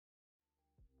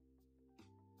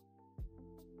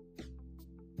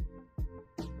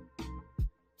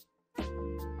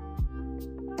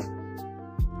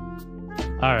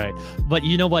All right. But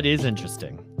you know what is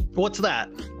interesting? What's that?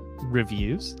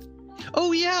 Reviews.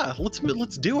 Oh yeah, let's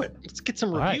do it. Let's get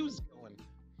some All right. reviews going.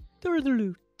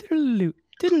 Diddle-doo, diddle-doo,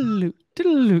 diddle-doo,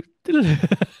 diddle-doo,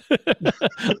 diddle-doo.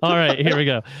 All right, here we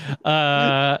go.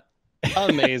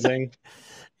 Amazing.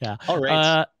 Yeah. All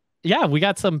right. Yeah, we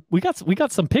got some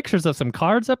pictures of some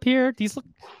cards up here. These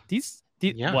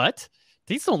Yeah. what?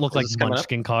 These don't look like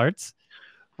Munchkin cards.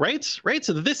 Right.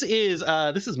 So this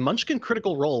is Munchkin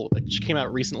Critical Role, which came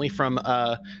out recently from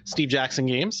Steve Jackson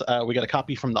Games. We got a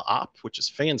copy from the op, which is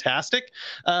fantastic.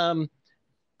 I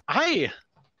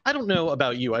don't know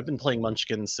about you. I've been playing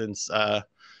Munchkin since I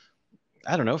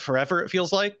don't know, forever, it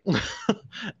feels like.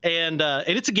 and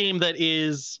it's a game that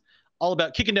is all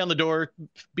about kicking down the door,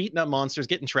 beating up monsters,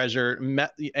 getting treasure,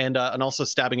 and also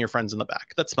stabbing your friends in the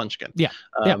back. That's Munchkin. Yeah,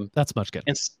 that's Munchkin.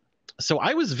 And so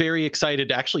I was very excited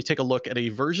to actually take a look at a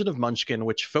version of Munchkin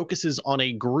which focuses on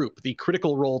a group, the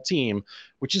Critical Role team,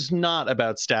 which is not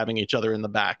about stabbing each other in the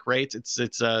back, right? It's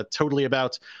totally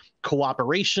about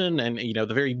cooperation and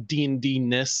the very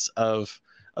D&D-ness of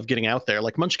getting out there.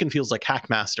 Like Munchkin feels like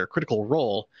Hackmaster. Critical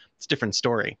Role, it's a different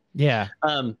story. Yeah.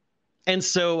 And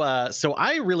so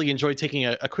I really enjoyed taking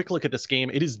a quick look at this game.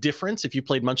 It is different if you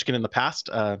played Munchkin in the past.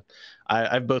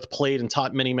 I've both played and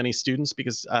taught many students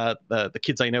because the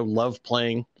kids I know love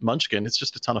playing Munchkin. It's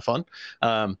just a ton of fun.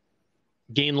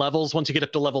 Gain levels. Once you get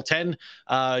up to level 10,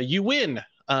 you win.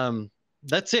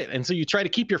 That's it. And so you try to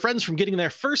keep your friends from getting there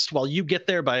first while you get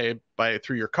there by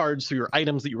through your cards, through your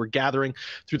items that you were gathering,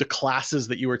 through the classes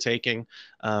that you were taking.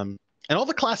 And all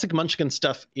the classic Munchkin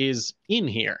stuff is in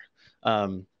here.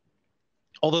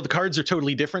 Although the cards are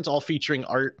totally different, all featuring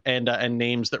art and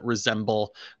names that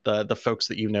resemble the folks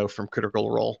that you know from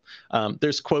Critical Role.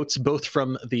 There's quotes both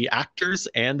from the actors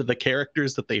and the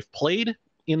characters that they've played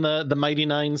in the Mighty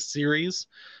Nine series,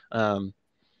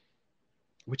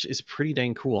 which is pretty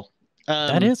dang cool.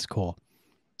 That is cool.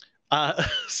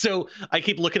 So I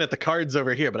keep looking at the cards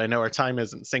over here, but I know our time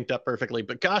isn't synced up perfectly.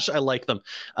 But gosh, I like them.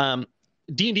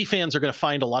 D&D fans are going to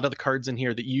find a lot of the cards in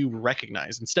here that you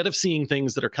recognize. Instead of seeing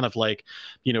things that are kind of like,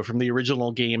 from the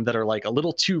original game that are like a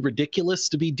little too ridiculous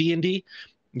to be D&D,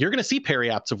 you're going to see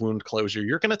Periapts of Wound Closure.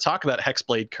 You're going to talk about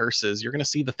Hexblade Curses. You're going to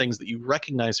see the things that you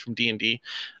recognize from D&D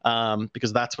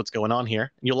because that's what's going on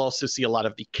here. You'll also see a lot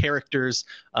of the characters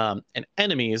and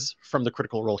enemies from the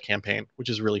Critical Role campaign, which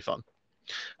is really fun.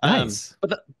 Nice.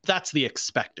 But that's the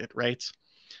expected, right?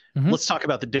 Mm-hmm. Let's talk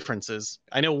about the differences.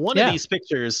 I know one of these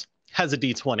pictures has a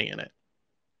D20 in it.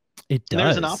 It does. And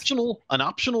there's an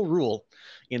optional rule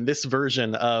in this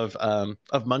version of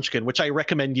Munchkin, which I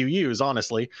recommend you use,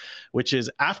 honestly, which is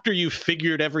after you've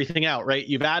figured everything out, right?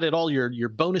 You've added all your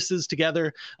bonuses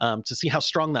together to see how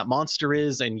strong that monster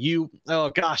is, and you're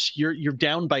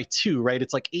down by 2, right?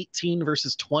 It's like 18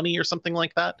 versus 20 or something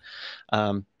like that.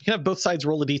 You can have both sides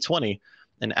roll a D20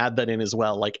 and add that in as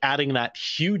well, like adding that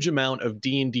huge amount of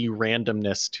D&D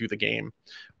randomness to the game,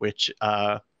 which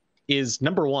is,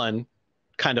 number one,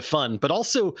 kind of fun, but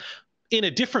also in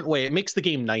a different way, it makes the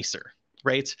game nicer,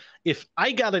 right? If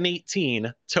I got an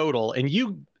 18 total and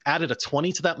you added a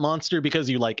 20 to that monster because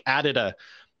you added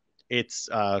you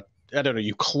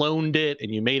cloned it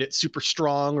and you made it super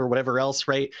strong or whatever else,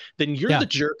 right? Then you're the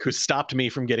jerk who stopped me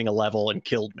from getting a level and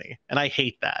killed me. And I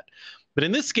hate that. But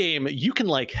in this game, you can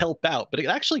help out, but it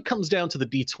actually comes down to the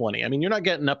D20. I mean, you're not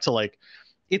getting up to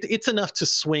it's enough to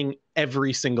swing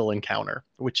every single encounter,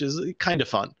 which is kind of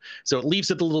fun. So it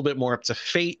leaves it a little bit more up to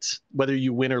fate, whether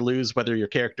you win or lose, whether your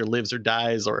character lives or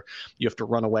dies, or you have to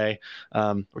run away,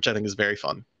 which I think is very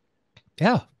fun.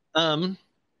 Yeah.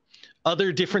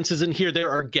 Other differences in here, there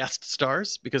are guest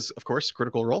stars, because, of course,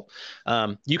 Critical Role.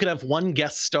 You can have one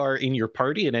guest star in your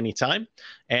party at any time.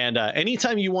 And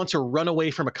anytime you want to run away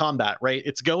from a combat, right?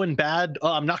 It's going bad.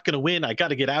 Oh, I'm not going to win. I got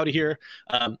to get out of here.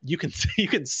 You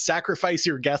can sacrifice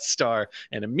your guest star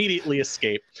and immediately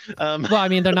escape. Well, I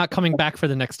mean, they're not coming back for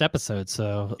the next episode,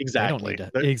 so exactly. They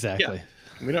don't need it. Exactly.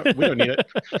 Yeah, we don't need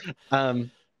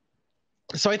it.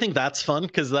 So I think that's fun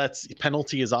because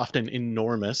penalty is often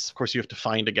enormous. Of course, you have to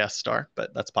find a guest star,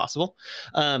 but that's possible.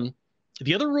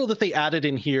 The other rule that they added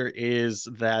in here is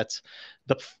that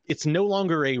it's no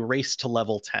longer a race to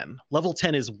level 10. Level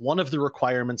 10 is one of the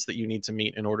requirements that you need to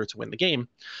meet in order to win the game.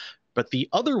 But the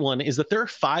other one is that there are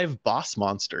 5 boss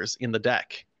monsters in the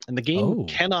deck, and the game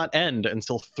cannot end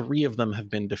until 3 of them have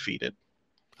been defeated.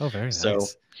 Oh, very nice. So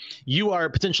you are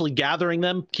potentially gathering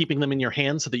them, keeping them in your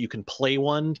hand so that you can play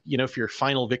one, for your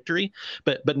final victory.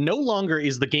 But no longer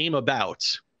is the game about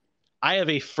I have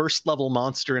a first level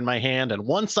monster in my hand, and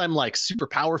once I'm like super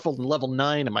powerful and level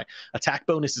 9 and my attack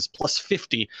bonus is plus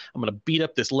 50, I'm gonna beat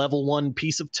up this level 1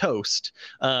 piece of toast.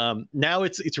 Now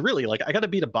it's really like I gotta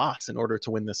beat a boss in order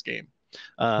to win this game.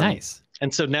 Nice.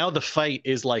 And so now the fight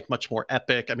is like much more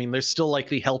epic. I mean, there's still like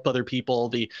the help other people,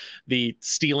 the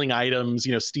stealing items,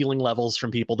 stealing levels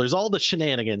from people. There's all the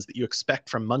shenanigans that you expect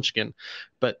from Munchkin,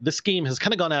 but this game has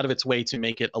kind of gone out of its way to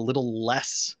make it a little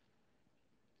less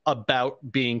about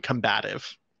being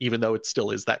combative, even though it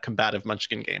still is that combative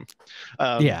Munchkin game.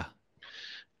 Yeah.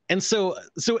 And so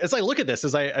as I look at this,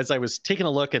 as I was taking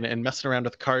a look and messing around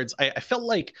with the cards, I felt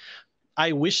like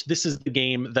I wish this is the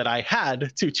game that I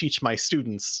had to teach my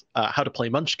students how to play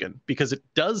Munchkin, because it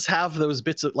does have those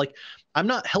bits of like, I'm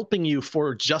not helping you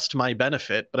for just my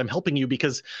benefit, but I'm helping you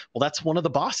because, well, that's one of the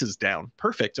bosses down.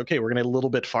 Perfect. Okay, we're going to a little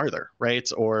bit farther, right?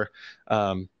 Or,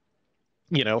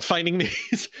 finding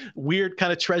these weird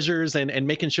kind of treasures and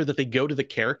making sure that they go to the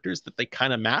characters that they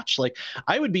kind of match. Like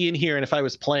I would be in here, and if I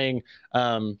was playing,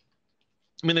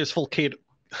 there's full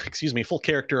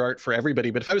character art for everybody.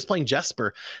 But if I was playing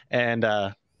Jesper and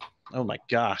oh my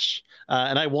gosh,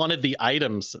 and I wanted the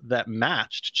items that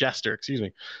matched Jester,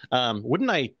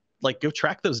 wouldn't I like go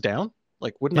track those down?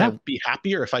 Like, wouldn't I be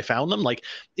happier if I found them? Like,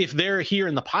 if they're here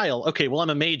in the pile, okay, well, I'm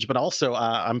a mage, but also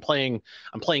I'm playing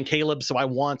Caleb, so I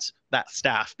want that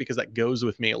staff because that goes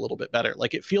with me a little bit better.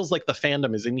 Like, it feels like the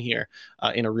fandom is in here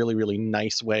in a really, really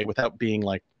nice way without being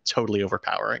like totally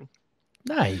overpowering.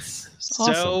 Nice. So.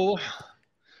 Awesome.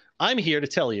 I'm here to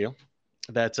tell you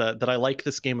that I like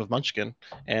this game of Munchkin,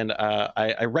 and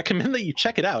I recommend that you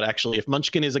check it out, actually. If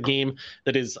Munchkin is a game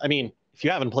that is, if you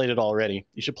haven't played it already,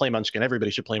 you should play Munchkin. Everybody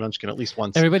should play Munchkin at least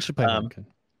once. Everybody should play Munchkin.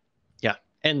 Yeah,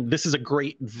 and this is a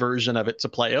great version of it to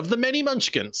play. Of the many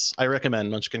Munchkins, I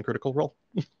recommend Munchkin Critical Role.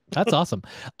 That's awesome.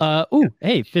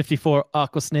 Hey, 54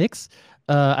 Aqua Snakes.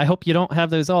 I hope you don't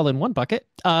have those all in one bucket.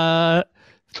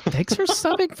 Thanks for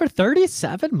subbing for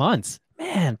 37 months.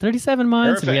 Man, 37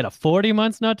 months. Perfect. And we had a 40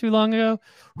 months not too long ago.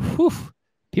 Whew.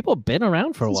 People have been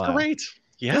around for a while. That's great.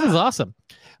 Yeah. This is awesome.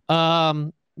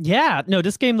 Yeah, no,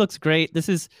 this game looks great. This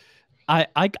is,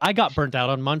 I got burnt out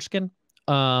on Munchkin.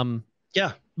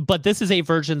 Yeah. But this is a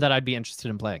version that I'd be interested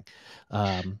in playing.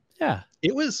 Yeah.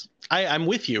 It was, I'm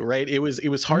with you, right? It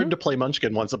was hard to play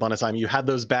Munchkin once upon a time. You had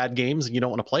those bad games and you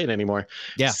don't want to play it anymore.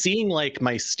 Yeah. Seeing like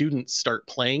my students start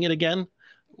playing it again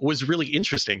was really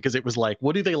interesting, because it was like,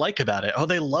 what do they like about it? Oh,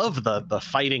 they love the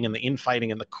fighting and the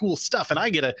infighting and the cool stuff. And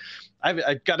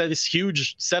I've got this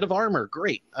huge set of armor.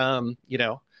 Great. And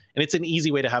it's an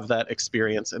easy way to have that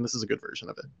experience. And this is a good version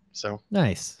of it. So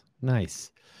nice.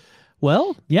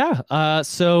 Well, yeah.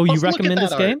 So you recommend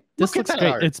this game? This looks great.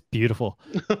 Art. It's beautiful.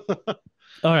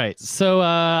 All right. So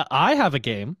I have a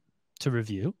game to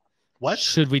review. What?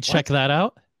 Should we check that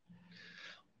out?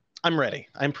 I'm ready.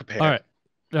 I'm prepared.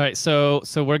 All right, so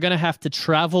we're gonna have to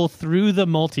travel through the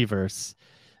multiverse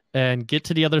and get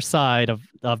to the other side of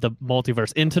the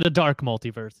multiverse, into the dark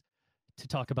multiverse, to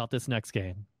talk about this next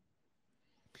game.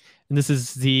 And this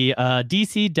is the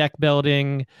DC deck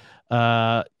building.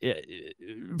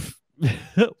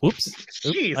 Whoops!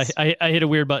 I hit a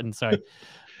weird button. Sorry.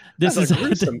 This is a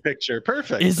gruesome picture.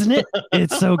 Perfect, isn't it?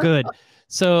 It's so good.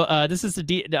 So this is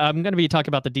I'm going to be talking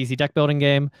about the DC deck building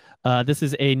game. This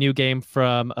is a new game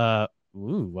from.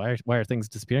 Why are things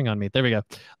disappearing on me? There we go.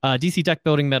 DC deck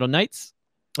building Metal Knights,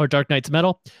 or Dark Knights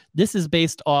Metal. This is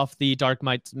based off the Dark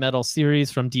Knights Metal series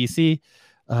from DC.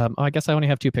 I guess I only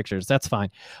have 2 pictures. That's fine.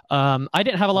 I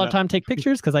didn't have a lot of time to take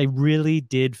pictures because I really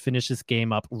did finish this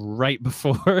game up right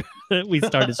before we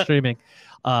started streaming.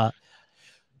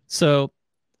 So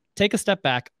take a step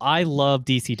back. I love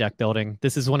DC deck building.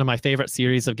 This is one of my favorite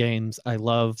series of games. I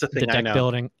love the deck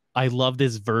building. I love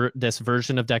this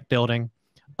version of deck building.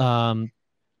 I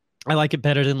like it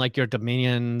better than like your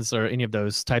Dominions or any of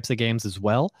those types of games as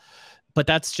well. But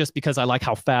that's just because I like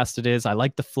how fast it is. I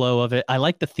like the flow of it. I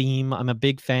like the theme. I'm a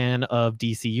big fan of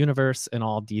DC Universe and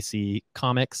all DC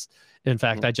comics. In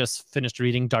fact, I just finished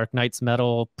reading Dark Knights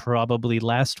Metal probably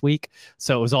last week.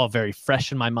 So it was all very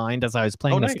fresh in my mind as I was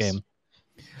playing this game.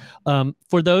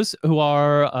 For those who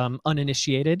are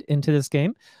uninitiated into this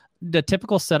game, the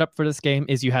typical setup for this game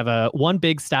is you have one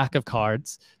big stack of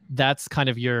cards. That's kind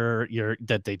of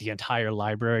the entire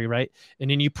library, right?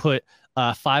 And then you put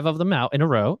 5 of them out in a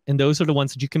row, and those are the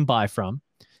ones that you can buy from.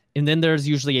 And then there's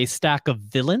usually a stack of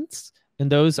villains,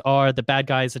 and those are the bad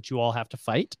guys that you all have to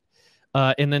fight.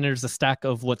 And then there's a stack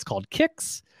of what's called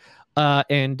kicks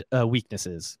and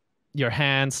weaknesses. Your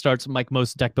hand starts, like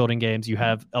most deck building games, you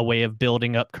have a way of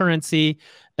building up currency,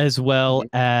 as well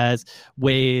as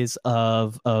ways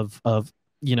of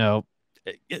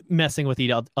messing with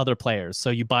other players. So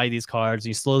you buy these cards,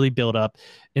 you slowly build up,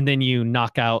 and then you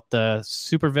knock out the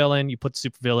supervillain. You put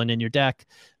supervillain in your deck,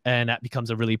 and that becomes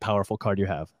a really powerful card you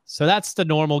have. So that's the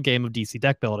normal game of DC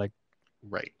deck building.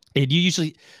 Right. And you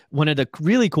usually, one of the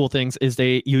really cool things is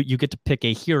you get to pick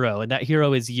a hero, and that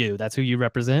hero is you. That's who you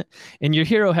represent, and your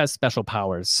hero has special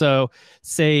powers. So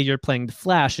say you're playing the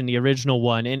Flash in the original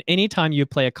one, and anytime you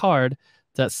play a card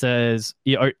that says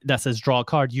draw a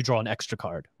card, you draw an extra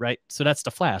card, right? So that's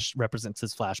the Flash, represents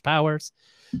his Flash powers.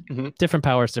 Different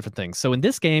powers, different things. So in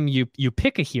this game, you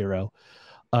pick a hero,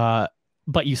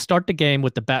 but you start the game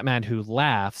with the Batman Who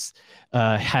Laughs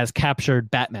has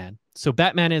captured Batman. So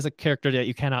Batman is a character that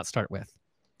you cannot start with,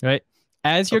 right?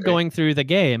 As you're going through the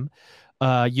game,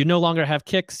 you no longer have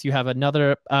kicks. You have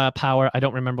another power. I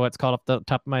don't remember what it's called off the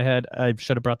top of my head. I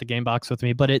should have brought the game box with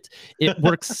me, but it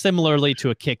works similarly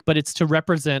to a kick, but it's to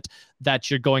represent that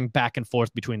you're going back and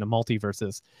forth between the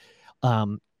multiverses.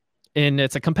 And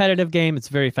it's a competitive game. It's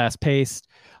very fast paced.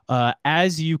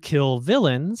 As you kill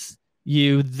villains,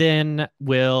 you then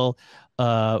will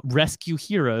rescue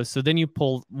heroes. So then you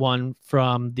pull one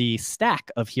from the stack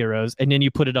of heroes, and then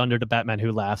you put it under the Batman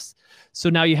Who Laughs.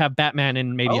 So now you have Batman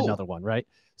and maybe another one, right?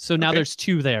 So now there's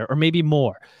two there, or maybe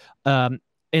more. And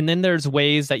then there's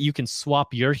ways that you can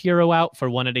swap your hero out for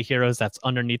one of the heroes that's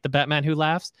underneath the Batman Who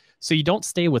Laughs. So you don't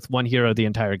stay with one hero the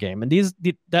entire game. And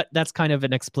that's kind of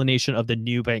an explanation of the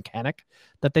new mechanic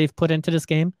that they've put into this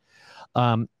game.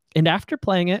 And after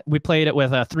playing it, we played it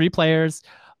with 3 players.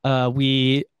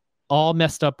 We all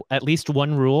messed up at least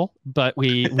one rule, but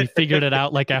we figured it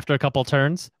out like after a couple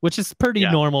turns, which is pretty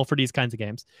normal for these kinds of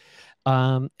games.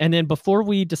 And then before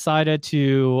we decided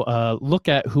to look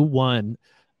at who won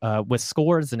with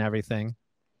scores and everything,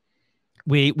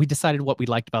 we decided what we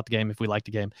liked about the game, if we liked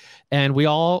the game. And we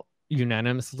all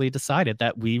unanimously decided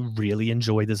that we really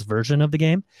enjoy this version of the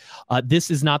game.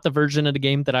 This is not the version of the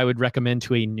game that I would recommend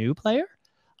to a new player.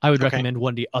 I would recommend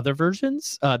one of the other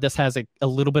versions. This has a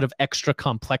little bit of extra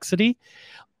complexity.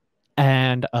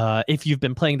 And if you've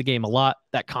been playing the game a lot,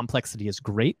 that complexity is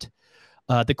great.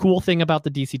 The cool thing about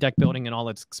the DC deck building and all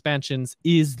its expansions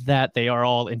is that they are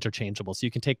all interchangeable. So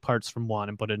you can take parts from one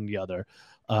and put it in the other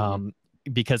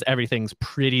because everything's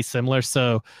pretty similar.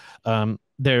 So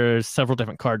there's several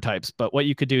different card types. But what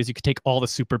you could do is you could take all the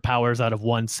superpowers out of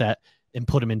one set and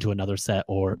put them into another set,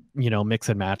 or, mix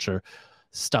and match or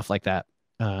stuff like that.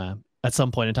 At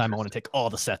some point in time, I want to take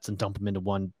all the sets and dump them into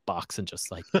one box and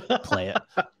just like play it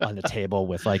on the table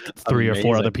with like 3 or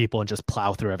 4 other people and just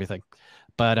plow through everything.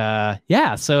 But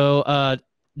so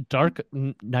Dark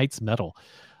Knight's Metal.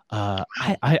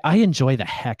 I enjoy the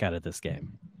heck out of this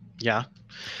game. Yeah.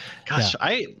 Gosh,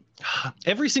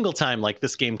 every single time like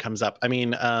this game comes up, I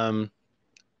mean,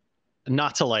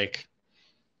 not to like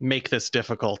make this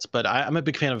difficult, but I'm a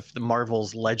big fan of the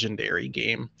Marvel's Legendary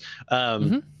game.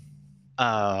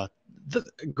 The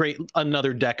great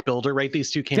another deck builder, right?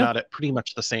 These two came out at pretty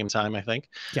much the same time, I think.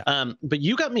 But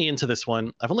you got me into this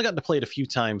one. I've only gotten to play it a few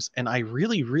times, and I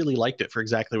really, really liked it for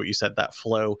exactly what you said, that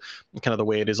flow, kind of the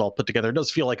way it is all put together. It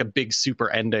does feel like a big super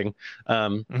ending,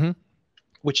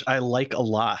 which I like a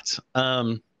lot.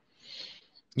 Dark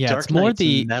it's more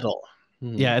Knight's Metal.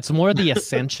 Yeah, it's more the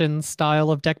Ascension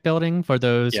style of deck building for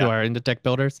those who are into deck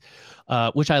builders,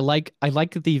 which I like. I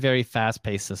like the very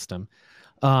fast-paced system.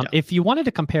 If you wanted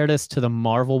to compare this to the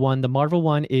Marvel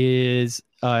one is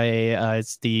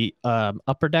it's the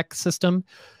upper deck system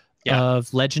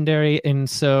of Legendary. And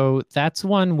so that's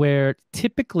one where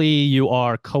typically you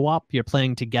are co-op, you're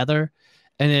playing together,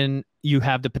 and then you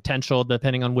have the potential,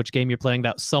 depending on which game you're playing,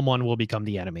 that someone will become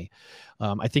the enemy.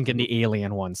 I think in the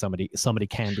Alien one, somebody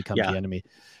can become the enemy.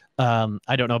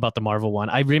 I don't know about the Marvel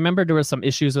one. I remember there were some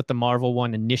issues with the Marvel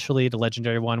one initially, the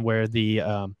Legendary one, where the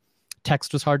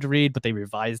text was hard to read, but they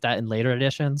revised that in later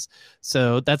editions.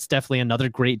 So that's definitely another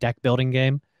great deck building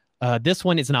game. This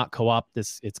one is not co-op.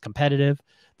 It's competitive.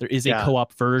 There is a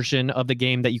co-op version of the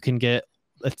game that you can get.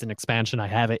 It's an expansion. I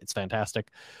have it. It's fantastic.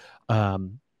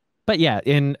 But yeah,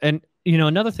 and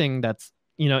another thing that's,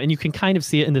 and you can kind of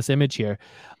see it in this image here,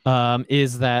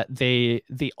 is that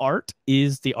the art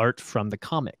is the art from the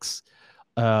comics.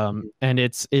 And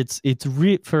it's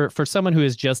for someone who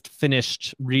has just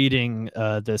finished reading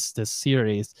this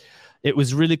series, it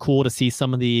was really cool to see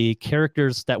some of the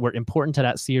characters that were important to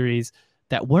that series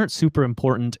that weren't super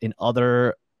important in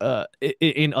other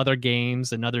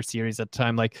games and other series at the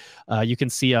time. Like you can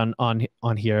see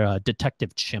on here,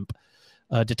 Detective Chimp.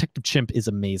 Detective Chimp is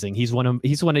amazing. He's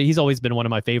always been one of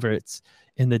my favorites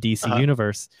in the DC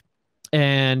universe.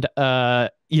 And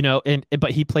you know,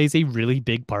 but he plays a really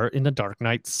big part in the Dark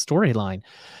Knight storyline.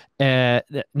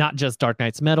 Not just Dark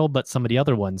Knight's Metal, but some of the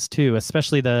other ones too,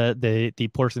 especially the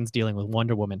portions dealing with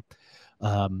Wonder Woman,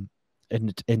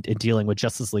 and dealing with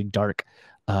Justice League Dark.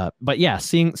 But yeah,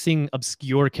 seeing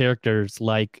obscure characters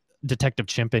like Detective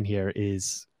Chimp in here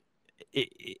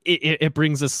it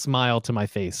brings a smile to my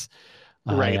face.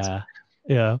 Right.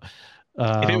 Yeah.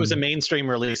 If it was a mainstream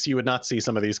release, you would not see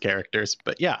some of these characters.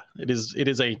 But yeah, it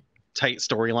is a tight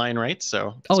storyline, right?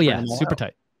 So super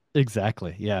tight.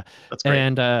 Exactly. Yeah. That's great.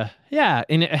 And and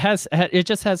it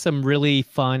just has some really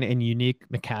fun and unique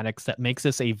mechanics that makes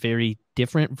this a very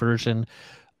different version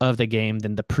of the game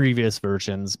than the previous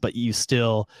versions, but you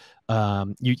still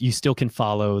you still can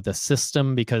follow the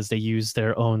system because they use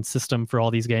their own system for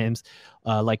all these games,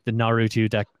 like the Naruto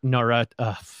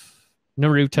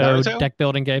deck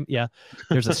building game. Yeah,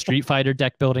 there's a Street Fighter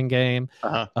deck building game.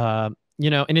 You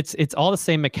know, and it's all the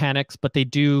same mechanics, but they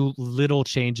do little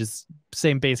changes,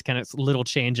 same base mechanics, little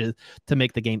changes to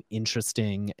make the game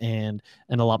interesting and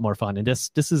a lot more fun. And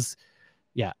this is,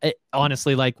 yeah,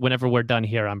 honestly, like whenever we're done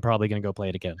here, I'm probably gonna go play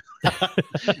it again.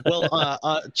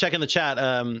 Well, check in the chat.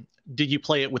 Did you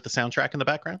play it with the soundtrack in the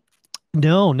background?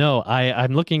 No.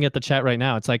 I'm looking at the chat right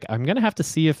now. It's like I'm gonna have to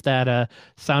see if that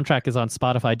soundtrack is on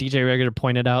Spotify. DJ Regular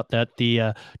pointed out that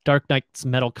the Dark Knight's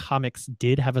Metal comics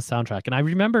did have a soundtrack, and I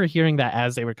remember hearing that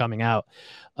as they were coming out.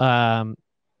 I'll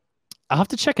have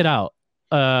to check it out.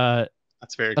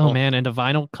 That's very cool. Oh man, and the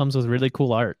vinyl comes with really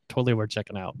cool art. Totally worth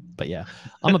checking out. But yeah,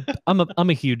 I'm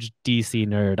a huge DC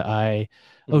nerd.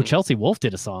 Chelsea Wolfe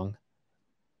did a song.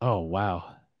 Oh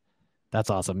wow, that's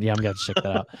awesome. Yeah, I'm gonna check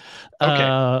that out.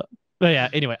 Okay. But yeah,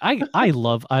 anyway, I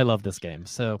love this game.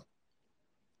 So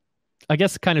I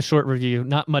guess kind of short review,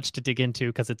 not much to dig into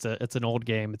because it's an old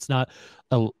game. It's not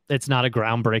a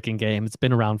groundbreaking game. It's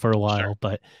been around for a while, sure.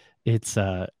 But it's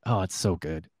it's so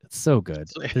good. It's so good.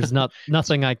 There's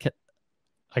nothing I can.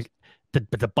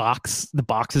 The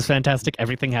box is fantastic.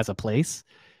 Everything has a place,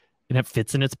 and it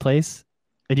fits in its place.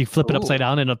 And you flip it upside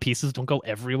down, and the pieces don't go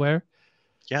everywhere.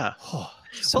 Yeah.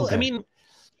 So good. I mean,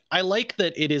 I like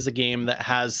that it is a game that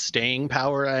has staying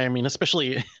power. I mean,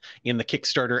 especially in the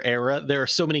Kickstarter era, there are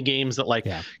so many games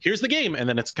that here's the game, and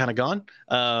then it's kind of gone.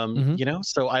 You know,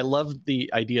 so I love the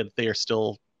idea that they are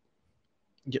still.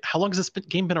 How long has this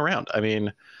game been around? I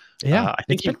mean, I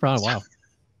think it's been around a while.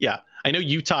 Yeah, I know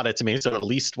you taught it to me, so at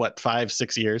least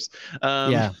 5-6 years.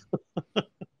 Yeah.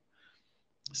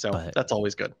 So that's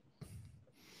always good.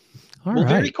 All right.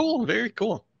 Very cool. Very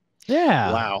cool.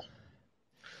 Yeah. Wow.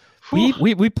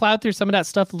 We plowed through some of that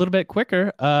stuff a little bit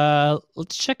quicker.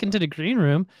 Let's check into the green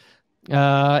room.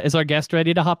 Is our guest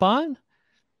ready to hop on?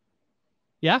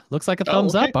 Yeah, looks like a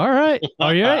thumbs up. All right.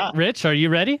 Are you ready? Rich, are you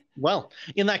ready? Well,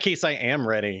 in that case, I am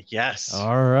ready. Yes.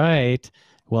 All right.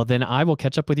 Well, then I will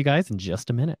catch up with you guys in just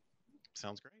a minute.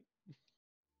 Sounds great.